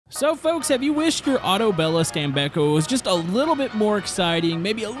So folks, have you wished your Autobella Stambeco was just a little bit more exciting,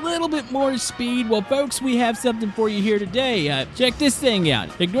 maybe a little bit more speed? Well folks, we have something for you here today. Check this thing out.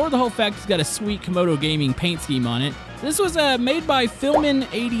 Ignore the whole fact it's got a sweet Camodo Gaming paint scheme on it. This was made by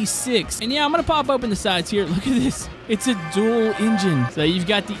BeamNG, and yeah, I'm gonna pop open the sides here. Look at this. It's a dual engine. So you've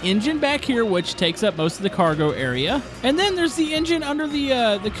got the engine back here, which takes up most of the cargo area, and then there's the engine under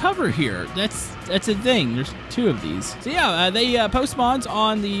the cover here. That's a thing. There's two of these. So yeah, they post mods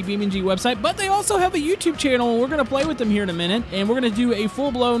on the BeamNG website, but they also have a YouTube channel. We're gonna play with them here in a minute, and we're gonna do a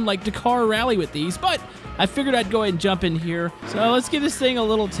full-blown like Dakar rally with these. But I figured I'd go ahead and jump in here. So let's give this thing a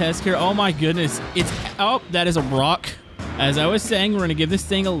little test here. Oh my goodness, oh, that is a rock. As I was saying, we're going to give this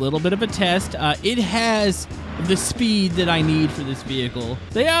thing a little bit of a test. It has the speed that I need for this vehicle.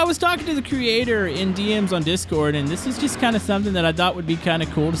 So yeah, I was talking to the creator in DMs on Discord, and this is just kind of something that I thought would be kind of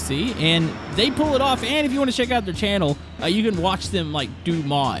cool to see, and they pull it off. And if you want to check out their channel, you can watch them like do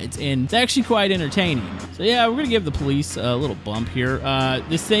mods, and it's actually quite entertaining. So yeah, we're gonna give the police a little bump here.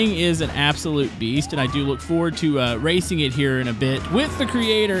 This thing is an absolute beast, and I do look forward to racing it here in a bit with the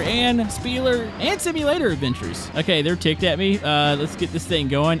creator and Spieler and Simulator Adventures. Okay, they're ticked at me. Let's get this thing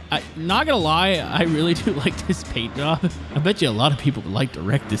going. Not gonna lie, I really do like this paint job. I bet you a lot of people would like to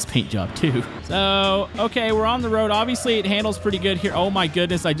wreck this paint job too. So, okay, we're on the road. Obviously, it handles pretty good here. Oh my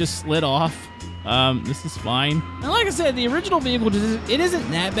goodness, I just slid off. This is fine. And like I said, the original vehicle, it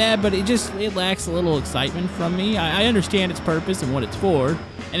isn't that bad, but it lacks a little excitement from me. I understand its purpose and what it's for,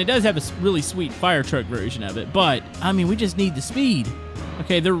 and it does have a really sweet fire truck version of it, but, I mean, we just need the speed.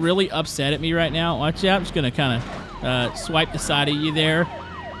 Okay, they're really upset at me right now. Watch out, I'm just gonna kind of swipe the side of you there.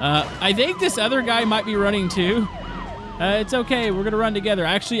 I think this other guy might be running too. It's okay, we're gonna run together.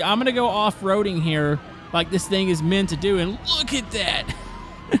 Actually, I'm gonna go off-roading here like this thing is meant to do, and look at that.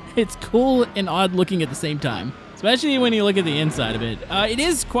 It's cool and odd looking at the same time, especially when you look at the inside of it. It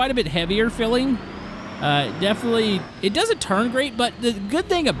is quite a bit heavier feeling. Definitely, it doesn't turn great, but the good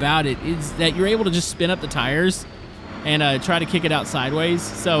thing about it is that you're able to just spin up the tires and try to kick it out sideways.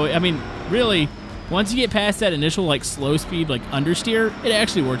 So, I mean, really, once you get past that initial like slow speed, like understeer, it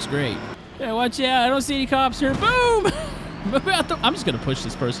actually works great. Yeah, watch out, I don't see any cops here. Boom! I'm just gonna push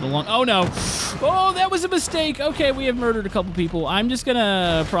this person along. Oh no. Oh, that was a mistake. Okay, we have murdered a couple people. I'm just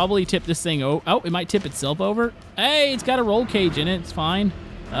gonna probably tip this thing over. Oh, it might tip itself over. Hey, it's got a roll cage in it. It's fine.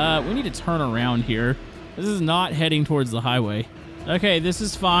 We need to turn around here. This is not heading towards the highway. Okay, this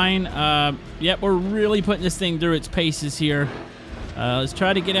is fine. Yep, we're really putting this thing through its paces here. Let's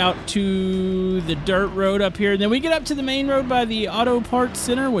try to get out to the dirt road up here. Then we get up to the main road by the auto parts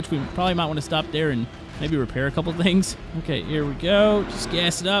center, which we probably might want to stop there and maybe repair a couple things. Okay, here we go. Just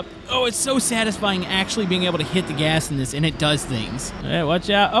gas it up. Oh, it's so satisfying actually being able to hit the gas in this, and it does things. Hey, watch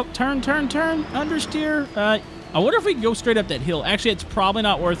out. Oh, turn, turn, turn. Understeer. I wonder if we can go straight up that hill. Actually, it's probably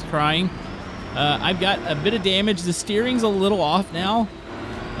not worth trying. I've got a bit of damage. The steering's a little off now,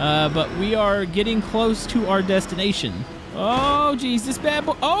 but we are getting close to our destination. Oh, geez, this bad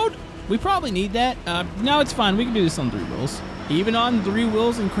boy. Oh, we probably need that. No, it's fine. We can do this on 3 wheels. Even on 3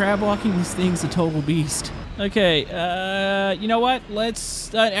 wheels and crab walking, this thing's a total beast. Okay, you know what?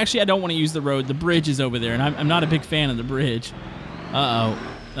 Let's... actually, I don't want to use the road. The bridge is over there, and I'm not a big fan of the bridge. Uh-oh.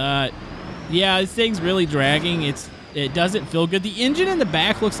 Yeah, this thing's really dragging. It doesn't feel good. The engine in the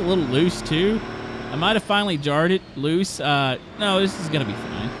back looks a little loose, too. I might have finally jarred it loose. No, this is going to be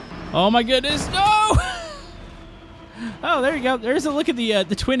fine. Oh, my goodness. No! Oh, there you go. There's a look at the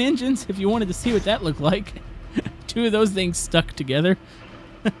twin engines, if you wanted to see what that looked like. 2 of those things stuck together.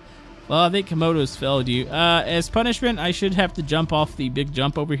 Well, I think Camodo's failed you. As punishment, I should have to jump off the big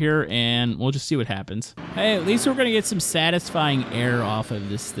jump over here, and we'll just see what happens. Hey, at least we're going to get some satisfying air off of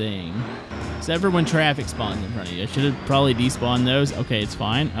this thing. Except for when traffic spawns in front of you. I should have probably despawned those. Okay, it's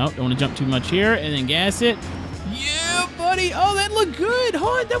fine. Oh, don't want to jump too much here, and then gas it. Yeah, buddy. Oh, that looked good.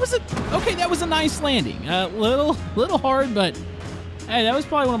 Oh, that was a nice landing. Little hard, but hey, that was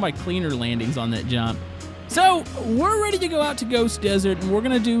probably one of my cleaner landings on that jump. So, we're ready to go out to Ghost Desert, and we're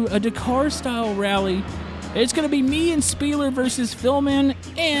going to do a Dakar-style rally. It's going to be me and Spieler versus BeamNG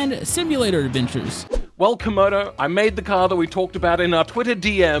and Simulator Adventures. Well, Camodo, I made the car that we talked about in our Twitter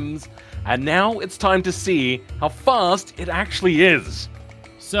DMs, and now it's time to see how fast it actually is.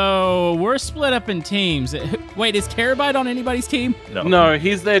 So, we're split up in teams. Wait, is Terabyte on anybody's team? No,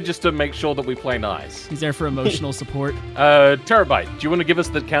 he's there just to make sure that we play nice. He's there for emotional support. Terabyte, do you want to give us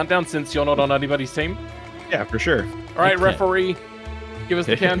the countdown since you're not on anybody's team? Yeah, for sure. All right, okay. Referee, give us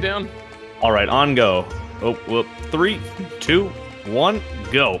the countdown. All right, on go. Oh, whoop. 3, 2, 1,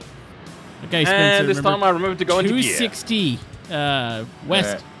 go. Okay, Spencer. And this time I remember to go into gear. 260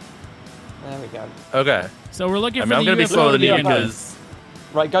 west. There we go. Okay. So we're looking for I'm going to be slow than you because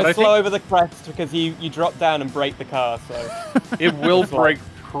Right, go But slow over the crest because you drop down and break the car. So It will break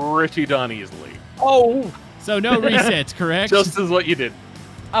pretty darn easily. oh, So no resets, correct? Just as what you did.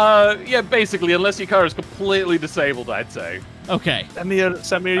 Yeah, basically, unless your car is completely disabled, I'd say. Okay. Send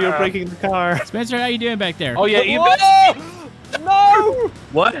me you're breaking the car. Spencer, how you doing back there? Oh yeah, even. no!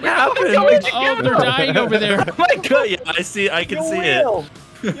 What happened? Oh, they're dying over there. Oh my god! Yeah, I can see it.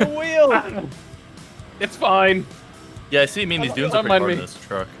 Your wheel. It's fine. Yeah, I see. I mean, these dunes are Don't pretty mind hard me. in this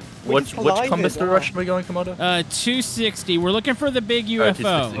truck. We Which collided, compass yeah. direction are we going, Camodo? 260. We're looking for the big Alright,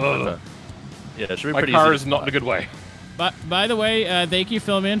 UFO. 260. Okay. Yeah, it should be My pretty car easy is to not spot. in a good way. But by the way, thank you,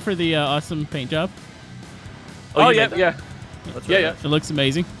 Philman, for the awesome paint job. Oh, you yeah, made that? yeah. That's Yeah, really yeah. nice. It looks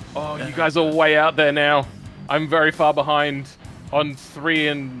amazing. Oh, you guys are way out there now. I'm very far behind on 3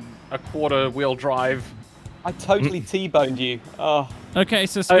 1/4 wheel drive. I totally T-boned you. Oh, Okay,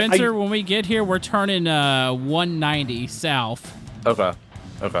 so Spencer, when we get here, we're turning 190 south. Okay.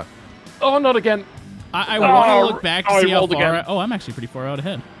 Okay. Oh, not again. I want to Oh, look back to I see how rolled far. again. Oh, I'm actually pretty far out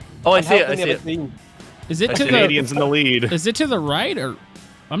ahead. Oh, I I'm see it. I helping see the it. other team. Is it to the? Canadians in the lead. Is it to the right or?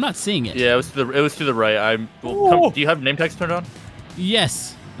 I'm not seeing it. Yeah, it was to the right. Well, do you have name tags turned on?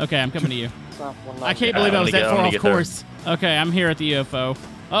 Yes. Okay, I'm coming to you. South I 190. can't believe I I'm was gonna that get- I'm far gonna off get there. course. Okay, I'm here at the UFO.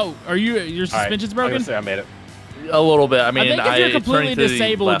 Oh, are you? Your suspension's I'm gonna broken? say I made it. A little bit. I mean, I think if you're completely turning to the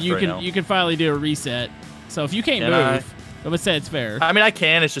disabled, left you right can now. you can finally do a reset. So if you can't Can I? move, I would say it's fair. I mean, I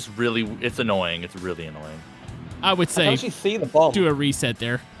can. It's just really, it's annoying. It's really annoying. I would I say can actually see the bomb. do a reset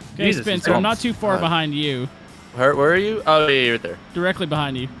there. Okay, Jesus, Spencer, I'm not bumps. too far behind you. Where are you? Oh, yeah, you're right there. Directly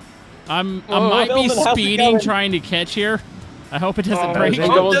behind you. I Whoa. might be Philman, how's it speeding, going? trying to catch here. I hope it doesn't Oh, break. there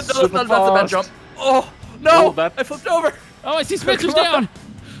you Oh, go. that's super a bad fast. jump. Oh, no! Oh, that's- I flipped over. Oh, I see Spencer's Come on. down.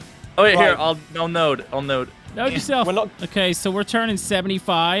 Oh, wait, here. Right. I'll node. No, yourself. We're not- Okay, so we're turning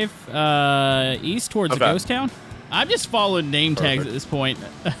 75 east towards the Okay. ghost town. I'm just following name tags Perfect. at this point.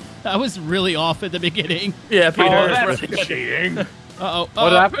 I was really off at the beginning. Yeah, Peter. Oh, is that's really good. cheating. Uh-oh.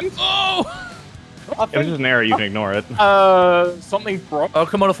 What happened? Oh! I If it's think just an error, you can ignore it. Something broke. Oh,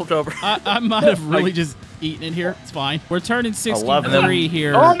 Camodo flipped over. I might have really just eaten it here. It's fine. We're turning 63 11.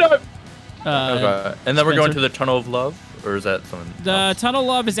 here. Oh no! Okay. And then we're going Spencer. to the Tunnel of Love? Or is that something The else? Tunnel of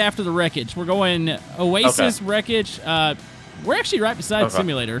Love is after the wreckage. We're going Oasis, wreckage. We're actually right beside the Okay.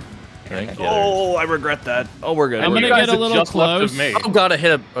 simulator. I think, yeah, Oh, I regret that. Oh, we're good. I'm We're gonna good. get a have little just left close. of me. oh, God, I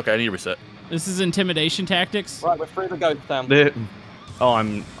hit a... Okay, I need to reset. This is intimidation tactics. right, we're through the ghost town. Oh,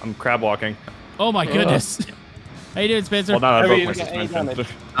 I'm crab walking. Oh my goodness. How you doing, Spencer? Well, now I I broke mean, my get any suspension. damage.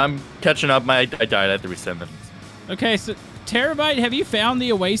 I'm catching up. I died at the reset minutes. Okay, so Terabyte, have you found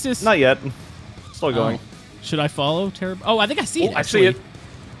the Oasis? Not yet. Still going. Oh. Should I follow Terabyte? Oh, I think I see it. I see it. actually.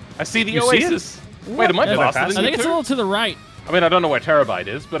 I see the You see it? Oasis. Wait, am I Yeah, faster I than think you it's a two? little to the right. I mean, I don't know where Terabyte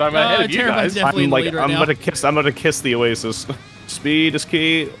is, but I'm ahead of you Terabyte's guys. definitely in the lead right I'm now. gonna kiss the Oasis. Speed is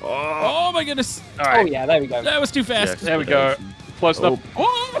key. Oh. Oh my goodness. All Oh right, yeah, there we go. That was too fast. there we go. Close enough.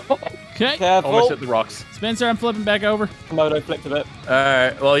 Oh. Okay. Careful. Almost hit the rocks. Spencer, I'm flipping back over. Komodo flipped a bit.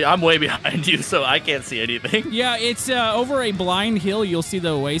 Alright, well, I'm way behind you, so I can't see anything. Yeah, it's over a blind hill. You'll see the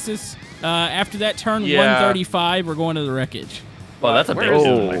Oasis. After that turn, Yeah. 135, we're going to the wreckage. Well, that's a Where big is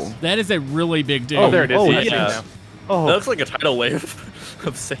dude. it? Oh. That is a really big dude. Oh, there it is. Oh, Yeah, yes. now. Oh. That looks like a tidal wave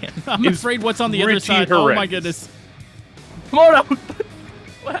of sand. I'm It's afraid what's on the other pretty side. Oh my horrendous. goodness. Come on out!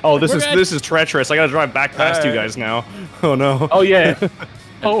 Oh, this We're is good. this is treacherous. I gotta drive back past you Alright. guys now. Oh no. Oh yeah.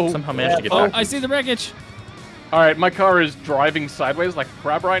 Oh. Somehow managed to get Oh, back. I see the wreckage. All right, my car is driving sideways like a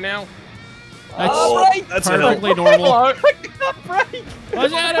crab right now. That's That's perfectly normal. Hello.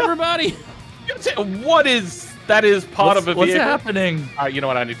 Watch out, everybody. What is that? Is part of a What's vehicle. happening? All right, you know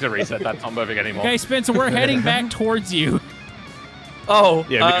what? I need to reset. That's not moving anymore. Okay, Spencer, we're heading back towards you. Oh,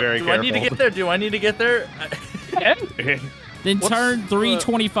 Yeah, be very do I need to careful. get there? Do I need to get there? Then What's- turn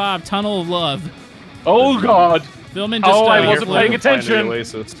 325, Tunnel of Love. Oh God. Philman just Oh, I died. wasn't paying attention.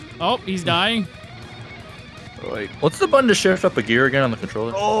 Oasis. Oh, he's dying. Like, What's the button to shift up a gear again on the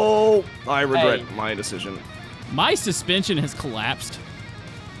controller? oh, I regret Hey. my decision. My suspension has collapsed.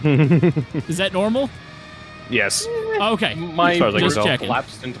 Is that normal? Yes. Okay. My As far as I can Just tell. checking.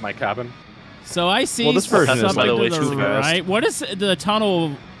 collapsed into my cabin. So I see Well, this version is, something by the way, to too the fast. right. What does the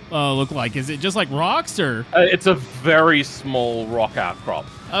tunnel look like? Is it just like rocks or? It's a very small rock outcrop.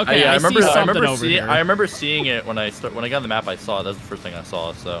 Okay, yeah, I see something over seeing, here. I remember seeing it when I got on the map. I saw it. That was the first thing I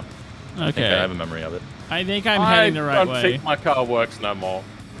saw. So I think I have Okay. a memory of it. I think I'm heading the right don't way. think my car works no more.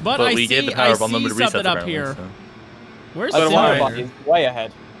 But But I we see, gave the power of I unlimited see resets something up apparently, here. so. Where's I the don't know, simulator? but he's way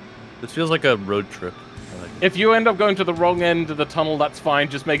ahead. This feels like a road trip. I like it. If you end up going to the wrong end of the tunnel, that's fine.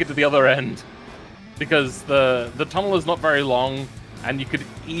 Just make it to the other end, because the tunnel is not very long, and you could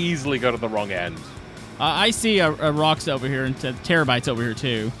easily go to the wrong end. I see a rocks over here and terabytes over here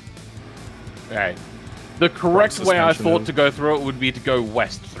too. Okay. The correct way I suspension thought in. to go through it would be to go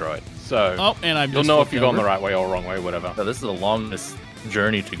west through it. So Oh, and I've you'll just know if flipped you've gone the over. right way or wrong way, whatever. Oh, this is the longest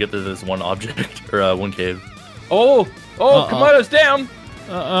journey to get to this one object or one cave. Oh, Komodo's down.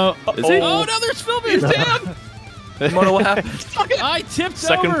 Is he? Oh no, there's filming. He's down. Komodo, what happened? I tipped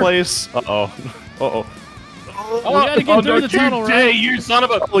Second over. place. Uh-oh. Uh-oh. We gotta get through the tunnel, right? You son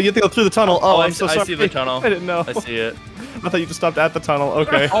of a... Oh, you have to go through the tunnel. Oh, I'm so sorry. I see the tunnel. I didn't know. I see it. I thought you just stopped at the tunnel.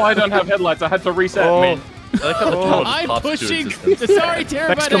 Okay. Oh, I don't have headlights. I had to reset. Oh. Man. I like how the tunnel just I'm pops into pushing. existence. Sorry, Terabyte,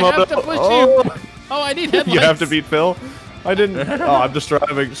 Thanks, I have to Komodo. push Oh. you. Oh, I need headlights. You have to beat Phil. I didn't. Oh, I'm just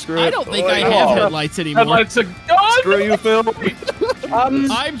driving. Screw it. I don't think Oh, I no. have headlights anymore. Headlights are gone. Screw you, Phil.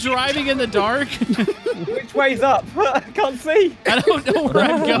 I'm driving in the dark. Which way's up? I can't see. I don't know where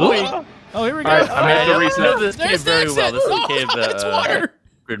I'm going. Oh, here we go. All right, I I have to know reset. this cave There's the very well. exit. This is Oh, the cave it's water.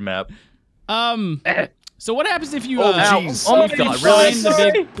 grid map. So what happens if you Oh, jeez. oh, Oh, you God, find really? the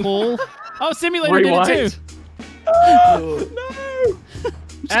Sorry. big pool? Oh, simulator did Rewind. it too. No.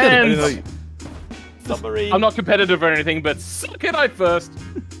 And Submarine. I'm not competitive or anything, but suck it, I first.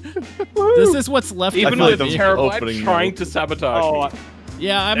 This is what's left Even of feel my like with the vehicle. opening Terabyte trying mode. to sabotage Oh, me.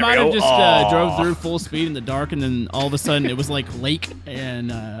 Yeah, I There might we have go. just Aw. drove through full speed in the dark, and then all of a sudden it was like lake,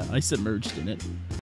 and I submerged in it.